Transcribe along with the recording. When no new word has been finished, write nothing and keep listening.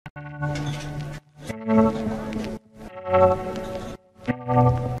Okay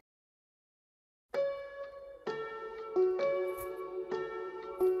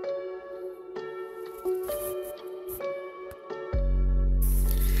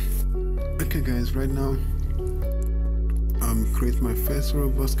guys, right now I'm creating my first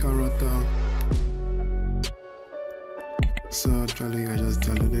Roblox character. So actually I just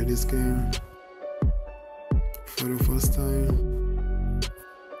downloaded this game for the first time.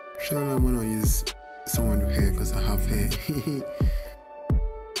 Surely I'm gonna use someone with hair because I have hair.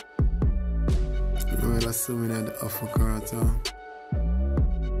 Well, assuming I have a character.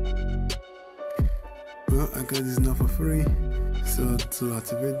 Well, I got this now for free. So to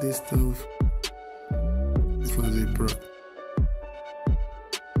activate this stuff, this was a pro.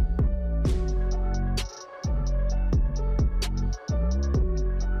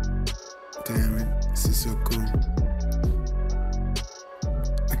 Damn it, this is so cool.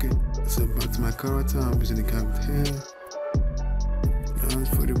 Okay, so back to my character. I'm using the guy with hair. And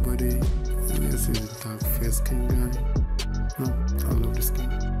for the body, let's use the dark face skin guy. No, I love the skin.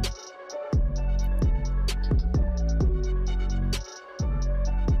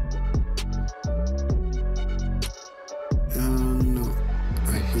 No, I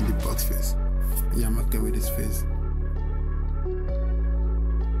hate the box face. Yeah, I'm okay with this face.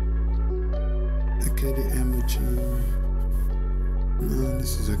 Okay, the emoji. No,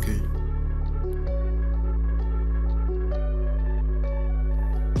 this is okay.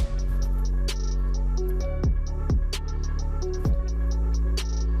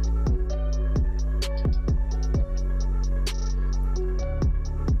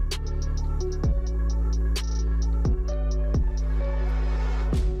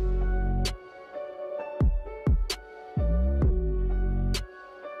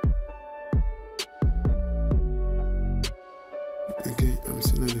 Okay, I'm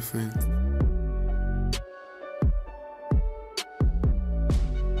still not a friend.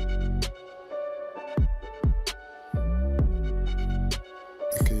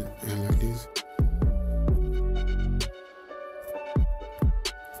 Okay, I like this.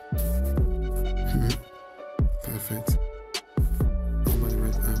 Perfect. How about the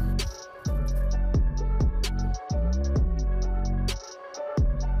right arm?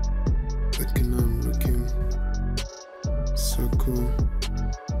 Okay, now I'm looking so cool.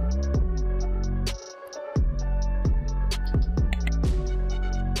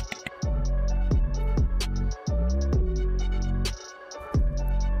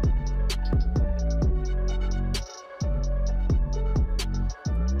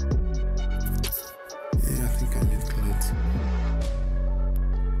 Yeah, I think I need clothes.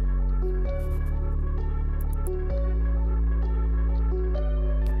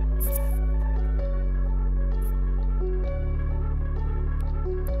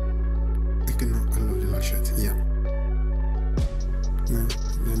 Okay, no, I love the last shirt. Yeah. No,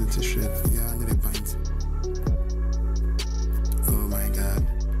 I need a shirt. Yeah, I need a pint. Oh my god.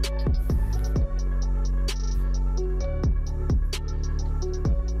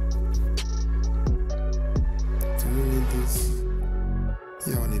 Do we need this?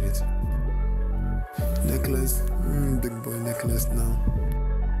 Yeah, I need it. Necklace. Big boy necklace now.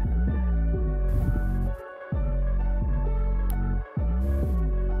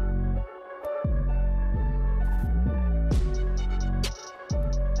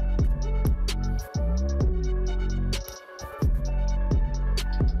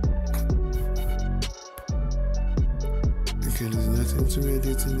 Okay, there's nothing to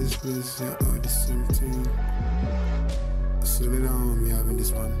edit in this place. Yeah, all the same thing. So later on, we're having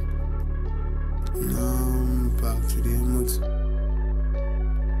this one. Now back to the emote.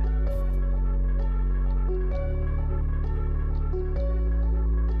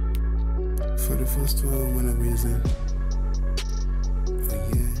 For the first one, I'm gonna be using. Oh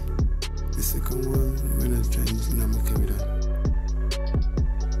yeah. The second one, I'm gonna try using. I'm okay with that.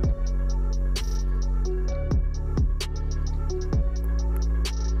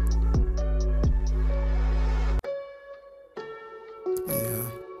 Yeah.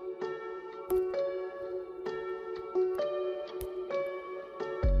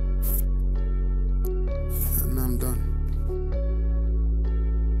 And I'm done.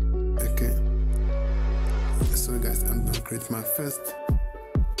 Okay. So guys, I'm done creating my first.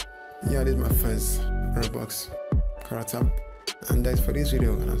 Yeah, this is my first Roblox character. And that's for this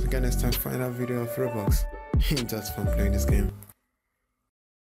video. And I'll see you next time for another video of Roblox. Just fun playing this game.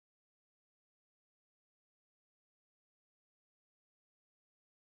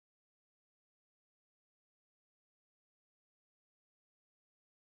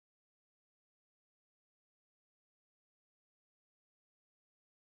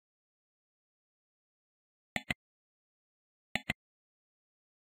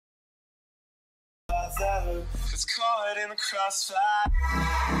 love is caught in the crossfire.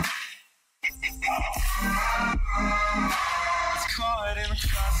 It's caught in the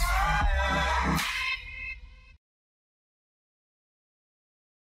crossfire.